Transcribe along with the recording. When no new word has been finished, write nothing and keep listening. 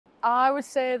I would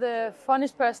say the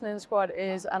funniest person in the squad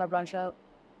is Anna Blanchard.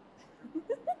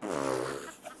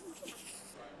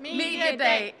 Media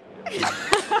date.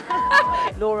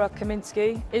 Laura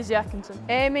Kaminsky. Izzy Atkinson.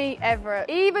 Amy Everett.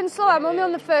 Even so, I'm only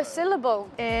on the first syllable.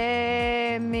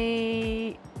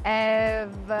 Amy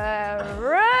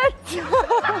Everett.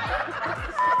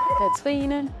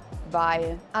 Katrine.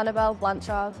 Ryan. Annabelle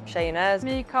Blanchard. Shaynez.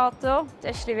 Me Carter.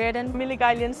 Ashley Reardon. Millie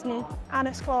Gillianson.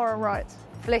 Annis Clara Wright.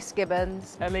 Fliss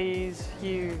Gibbons. Elise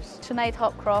Hughes. Sinead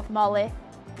Hopcroft. Molly.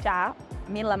 Jack.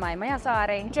 Mila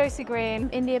Maimaya Josie Green.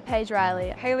 India Page Riley.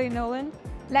 Hayley Nolan.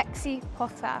 Lexi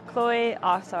Potter. Chloe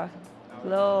Arthur.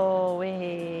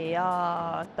 Chloe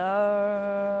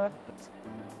Arthur.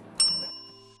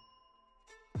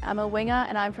 I'm a winger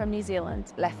and I'm from New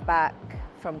Zealand. Left back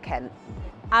from Kent.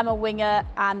 I'm a winger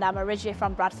and I'm originally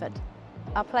from Bradford.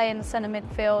 I play in the centre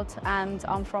midfield and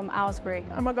I'm from Aylesbury.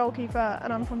 I'm a goalkeeper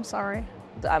and I'm from Surrey.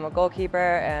 I'm a goalkeeper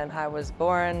and I was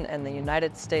born in the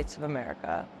United States of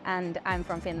America. And I'm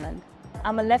from Finland.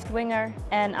 I'm a left winger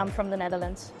and I'm from the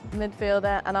Netherlands.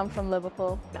 Midfielder and I'm from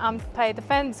Liverpool. I'm play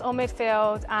defence or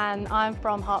midfield and I'm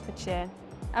from Hertfordshire.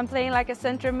 I'm playing like a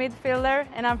centre midfielder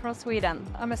and I'm from Sweden.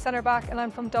 I'm a centre back and I'm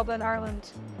from Dublin,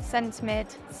 Ireland. Centre mid,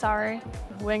 Surrey.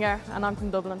 Winger and I'm from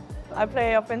Dublin. I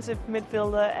play offensive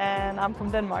midfielder and I'm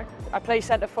from Denmark. I play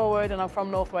centre forward and I'm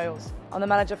from North Wales. I'm the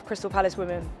manager for Crystal Palace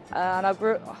Women and I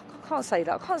can't say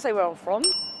that. I can't say where I'm from.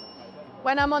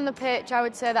 When I'm on the pitch, I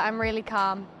would say that I'm really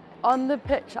calm. On the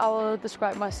pitch, I will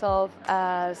describe myself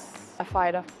as a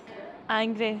fighter.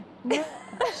 Angry.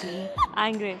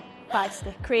 Angry.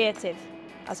 Feisty. Creative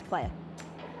as a player.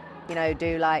 You know,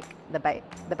 do like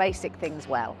the basic things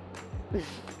well.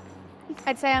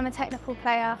 I'd say I'm a technical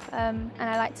player and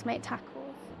I like to make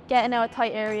tackles. Getting out of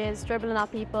tight areas, dribbling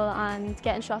at people and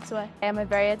getting shots away. I'm a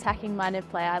very attacking minded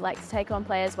player. I like to take on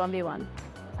players 1v1.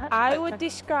 I would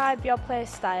describe your play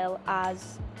style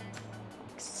as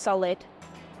solid.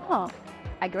 Oh,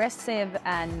 aggressive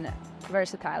and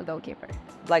versatile goalkeeper.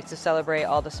 Like to celebrate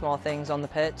all the small things on the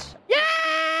pitch.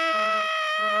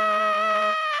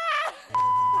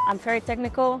 I'm very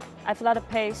technical. I have a lot of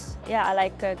pace. Yeah, I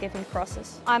like giving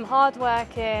crosses. I'm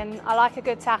hard-working, I like a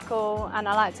good tackle and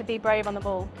I like to be brave on the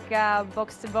ball. I'm a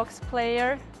box-to-box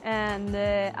player and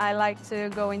I like to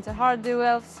go into hard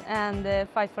duels and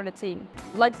fight for the team.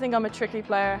 I like to think I'm a tricky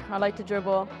player. I like to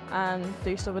dribble and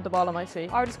do stuff with the ball on my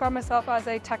feet. I would describe myself as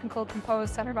a technical,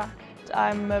 composed centre back.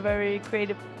 I'm a very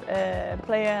creative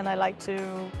player and I like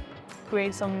to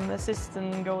create some assists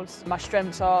and goals. My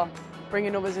strengths are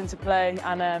bringing others into play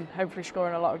and hopefully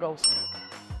scoring a lot of goals.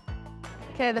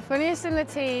 Okay, the funniest in the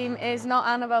team is not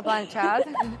Annabelle Blanchard.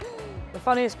 The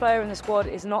funniest player in the squad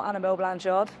is not Annabelle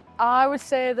Blanchard. I would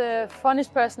say the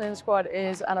funniest person in the squad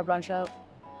is Anna Blanchard.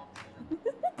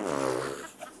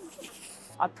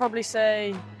 I'd probably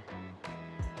say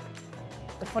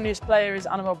the funniest player is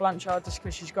Annabelle Blanchard just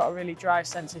because she's got a really dry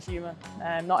sense of humour.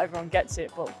 Not everyone gets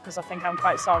it, but because I think I'm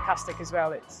quite sarcastic as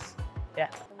well, yeah.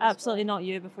 Absolutely not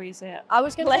you before you say it. I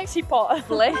was going to say Potter.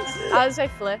 Fliss. I would say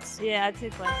Fliss. Yeah, I'd say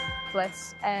Fliss.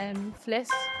 Fliss. Fliss.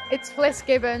 It's Fliss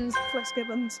Gibbons. Fliss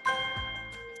Gibbons.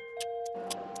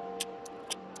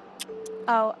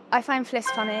 Oh, I find Fliss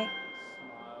funny.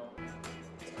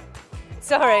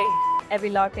 Sorry. Abby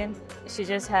Larkin. She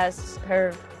just has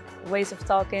her ways of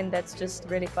talking that's just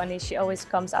really funny. She always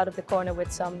comes out of the corner with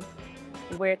some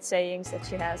weird sayings that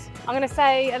she has. I'm going to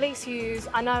say Elise Hughes,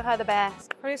 I know her the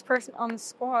best. Funniest person on the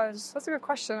squad? That's a good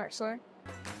question, actually.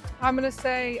 I'm going to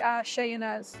say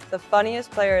Shaynez. The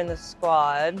funniest player in the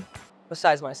squad,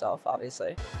 besides myself,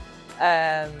 obviously,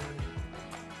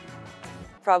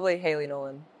 probably Hayley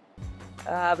Nolan.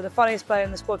 But the funniest player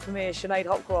in the squad for me is Sinead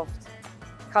Hopcroft.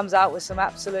 Comes out with some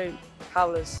absolute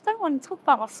howlers. I don't want to talk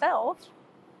about myself.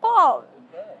 Bob,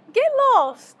 get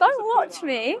lost. Don't watch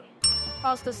me.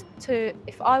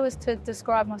 If I was to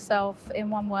describe myself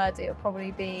in one word, it would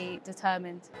probably be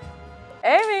determined.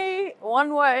 Amy,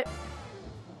 one word.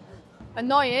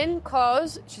 Annoying,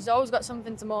 cause she's always got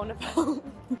something to moan about.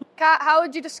 Kat, how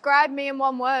would you describe me in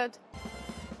one word?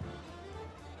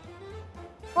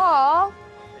 Aw,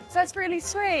 that's really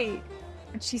sweet.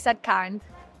 And she said kind.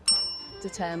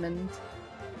 Determined.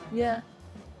 Yeah.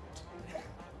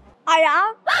 I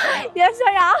am? Yes,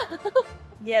 I am.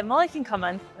 Yeah, Molly can come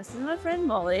in. This is my friend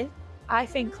Molly. I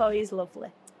think Chloe's lovely.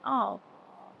 Oh,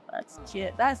 that's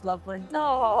cute. That's lovely.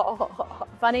 No.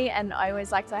 Funny, and I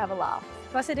always like to have a laugh.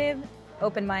 Positive,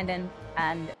 open-minded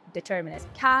and determined.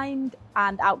 Kind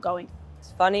and outgoing.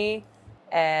 It's funny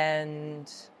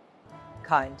and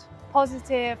kind.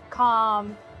 Positive,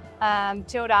 calm,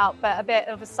 chilled out, but a bit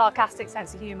of a sarcastic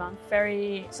sense of humour.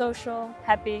 Very social,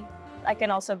 happy, I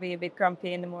can also be a bit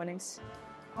grumpy in the mornings.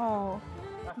 Oh,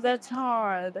 that's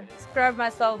hard. Describe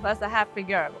myself as a happy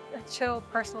girl. A chill,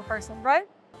 personal person, right?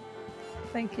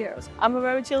 Thank you. I'm a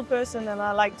very chill person and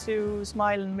I like to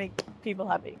smile and make people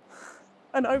happy.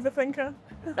 An overthinker.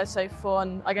 I'd say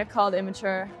fun. I get called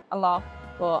immature a lot,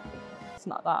 but it's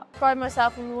not that. Describe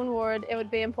myself in one word, it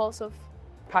would be impulsive.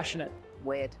 Passionate.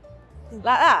 Weird. Like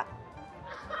that.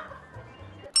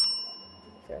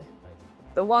 Okay.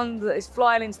 The one that is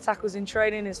flying into tackles in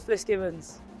training is Fliss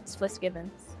Gibbons. It's Fliss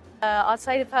Gibbons. I'd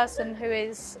say the person who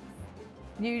is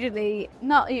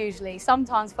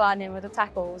sometimes flying in with the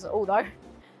tackles, although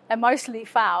they're mostly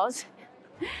fouls,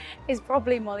 is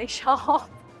probably Molly Sharp.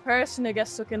 Person who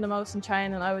gets stuck in the most in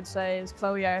training, I would say, is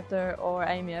Chloe Arthur or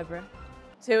Amy Everett.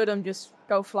 Two of them just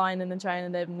go flying in the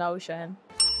training, they have no shame.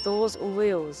 Doors or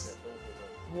wheels?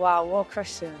 Wow, what a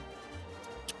question.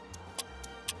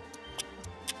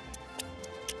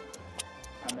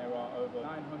 And there are over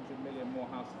 900 million more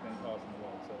houses than cars in the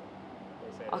world, so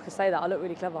they say I can say that, I look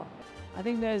really clever. I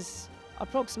think there's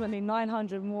approximately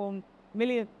 900 million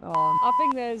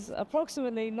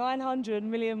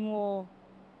more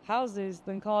houses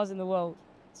than cars in the world.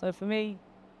 So for me,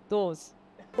 doors.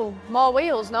 Oh, more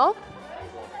wheels, no?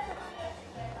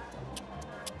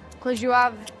 Because you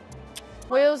have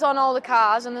wheels on all the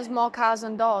cars and there's more cars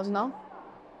than doors, no?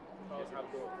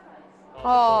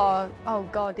 Oh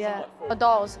God, yeah. The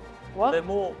doors. What? They're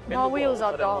more wheels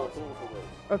are doors.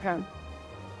 Okay.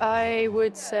 I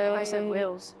would say... I said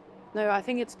wheels. No, I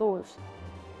think it's doors.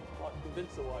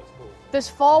 There's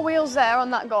 4 wheels there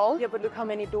on that goal. Yeah, but look how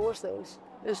many doors there is.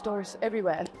 There's doors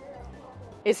everywhere.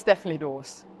 It's definitely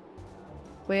doors.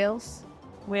 Wheels.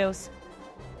 Wheels.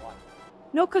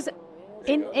 No, because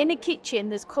in a kitchen,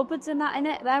 there's cupboards and that in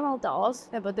it. They're all doors.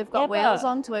 Yeah, but they've got wheels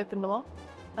on to open them up.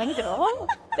 They don't.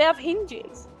 They have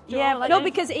hinges. Yeah, no,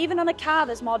 because even on a car,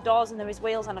 there's more doors than there is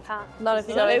wheels on a car. Not if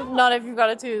you've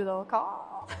got a 2-door car.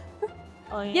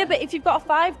 Oh, yeah, but if you've got a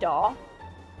 5-door,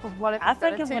 I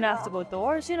think I'm going to have to go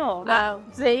doors, you know. No.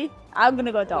 See? I'm going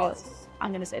to go doors.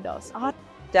 I'm going to say doors.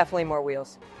 Definitely more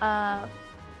wheels. I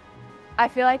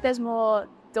feel like there's more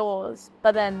doors,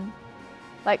 but then,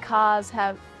 like, cars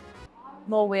have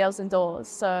more wheels than doors,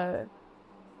 so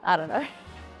I don't know.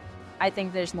 I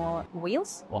think there's more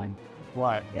wheels.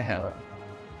 Why? Yeah.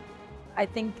 I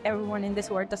think everyone in this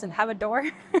world doesn't have a door.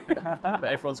 But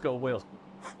everyone's got a wheel.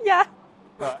 Yeah.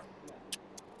 Right.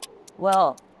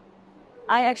 Well,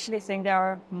 I actually think there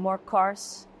are more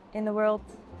cars in the world.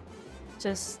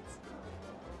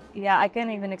 Yeah, I can't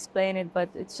even explain it, but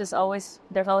it's just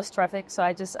there's always traffic, so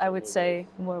I would say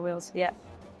more wheels, yeah.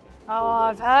 Oh,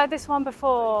 I've heard this one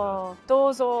before.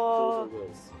 Doors or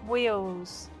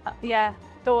wheels? Yeah,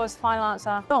 doors, final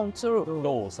answer.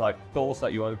 Doors, like doors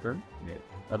that you open. Yeah.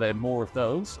 Are there more of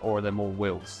those, or are there more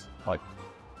wheels? Like,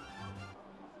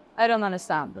 I don't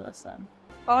understand this then.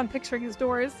 All I'm picturing is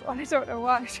doors. I don't know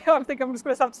why. I think I'm just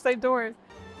going to have to say doors.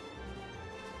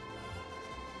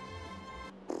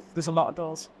 There's a lot of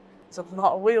doors. There's a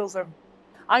lot of wheels there.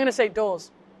 I'm going to say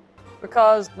doors.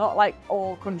 Because not like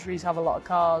all countries have a lot of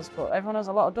cars, but everyone has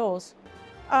a lot of doors.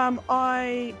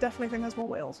 I definitely think there's more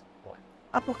wheels.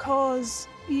 Because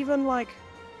even like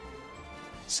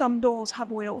some doors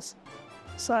have wheels.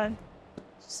 So,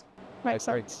 makes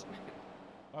sense.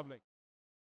 Lovely.